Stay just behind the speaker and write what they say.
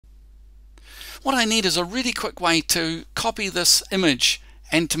what I need is a really quick way to copy this image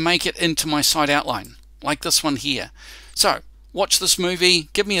and to make it into my site outline, like this one here. So watch this movie,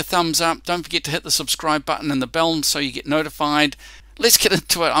 give me a thumbs up, don't forget to hit the subscribe button and the bell so you get notified. Let's get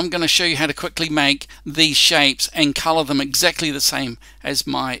into it. I'm going to show you how to quickly make these shapes and color them exactly the same as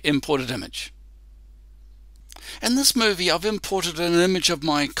my imported image. In this movie I've imported an image of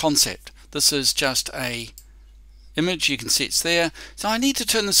my concept. This is just a image, you can see it's there. So I need to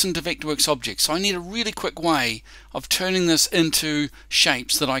turn this into Vectorworks objects. So I need a really quick way of turning this into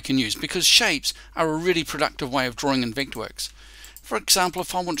shapes that I can use, because shapes are a really productive way of drawing in Vectorworks. For example,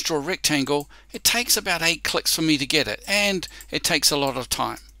 if I want to draw a rectangle, it takes about 8 clicks for me to get it, and it takes a lot of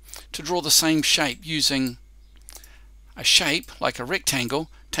time. To draw the same shape using a shape like a rectangle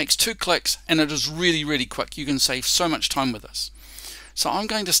takes 2 clicks, and it is really quick. You can save so much time with this. So I'm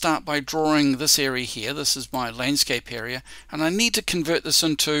going to start by drawing this area here. This is my landscape area, and I need to convert this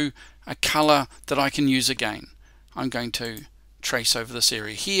into a color that I can use again. I'm going to trace over this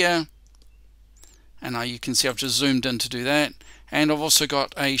area here, and now you can see I've just zoomed in to do that. And I've also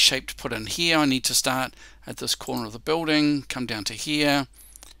got a shape to put in here. I need to start at this corner of the building, come down to here,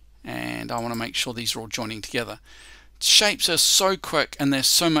 and I want to make sure these are all joining together. Shapes are so quick and they're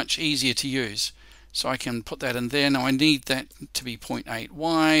so much easier to use. So I can put that in there. Now I need that to be 0.8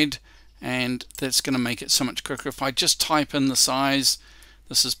 wide, and that's going to make it so much quicker. If I just type in the size,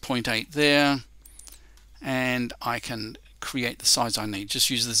 this is 0.8 there, and I can create the size I need. Just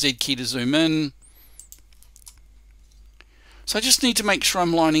use the Z key to zoom in. So I just need to make sure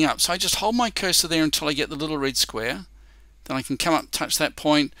I'm lining up. So I just hold my cursor there until I get the little red square. Then I can come up, touch that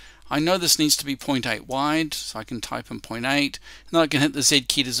point. I know this needs to be 0.8 wide, so I can type in 0.8. And then I can hit the Z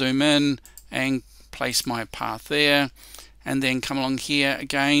key to zoom in and place my path there, and then come along here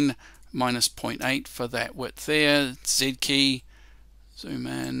again, minus 0.8 for that width there, Z key, zoom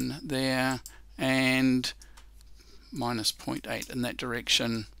in there, and minus 0.8 in that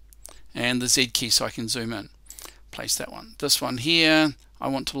direction, and the Z key so I can zoom in. Place that one. This one here, I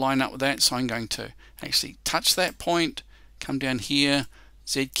want to line up with that, so I'm going to actually touch that point, come down here,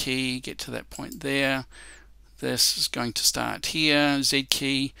 Z key, get to that point there. This is going to start here, Z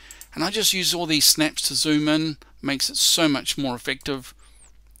key, and I just use all these snaps to zoom in. Makes it so much more effective.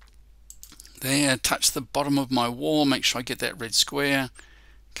 There, touch the bottom of my wall, make sure I get that red square,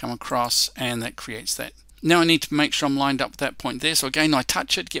 come across, and that creates that. Now I need to make sure I'm lined up with that point there. So again, I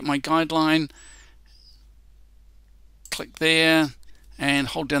touch it, get my guideline, click there, and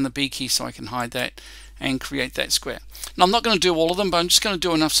hold down the B key so I can hide that and create that square. Now I'm not going to do all of them, but I'm just going to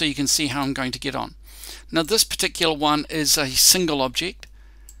do enough so you can see how I'm going to get on. Now this particular one is a single object,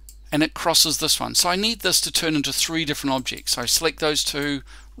 and it crosses this one. So I need this to turn into 3 different objects. So I select those two,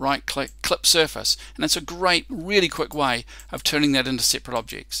 right click, clip surface, and it's a great, really quick way of turning that into separate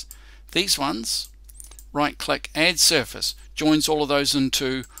objects. These ones, right click, add surface, joins all of those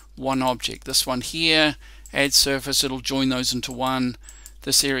into one object. This one here, add surface, it'll join those into one.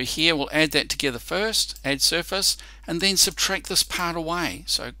 This area here, we'll add that together first, add surface, and then subtract this part away.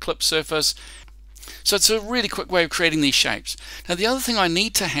 So clip surface. So it's a really quick way of creating these shapes. Now the other thing I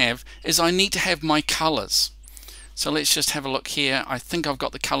need to have is I need to have my colors. So let's just have a look here. I think I've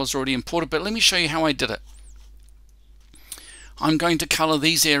got the colors already imported, but let me show you how I did it. I'm going to color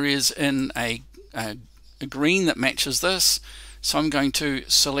these areas in a green that matches this. So I'm going to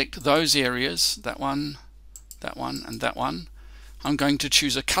select those areas, that one, and that one. I'm going to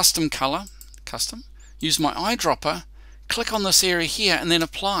choose a custom color, use my eyedropper, click on this area here, and then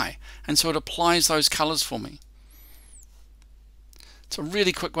apply. And so it applies those colors for me. It's a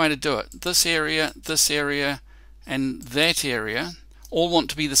really quick way to do it. This area, and that area all want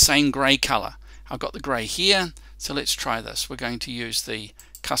to be the same gray color. I've got the gray here, so let's try this. We're going to use the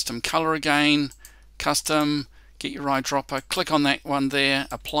custom color again, custom, get your eyedropper, click on that one there,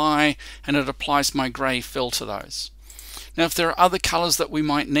 apply, and it applies my gray fill to those. Now if there are other colors that we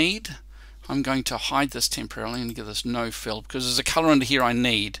might need, I'm going to hide this temporarily and give this no fill, because there's a color under here I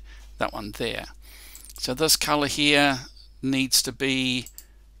need, that one there. So this color here needs to be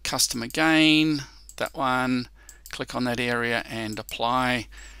custom again, that one, click on that area and apply.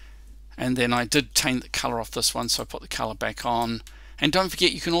 And then I did take the color off this one, so I put the color back on. And don't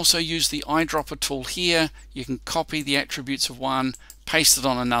forget, you can also use the eyedropper tool here. You can copy the attributes of one, paste it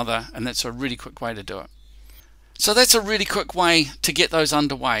on another, and that's a really quick way to do it. So that's a really quick way to get those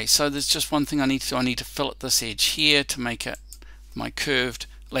underway. So there's just one thing I need to do. I need to fillet this edge here to make it my curved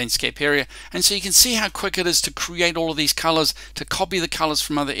landscape area. And so you can see how quick it is to create all of these colors, to copy the colors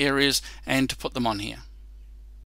from other areas and to put them on here.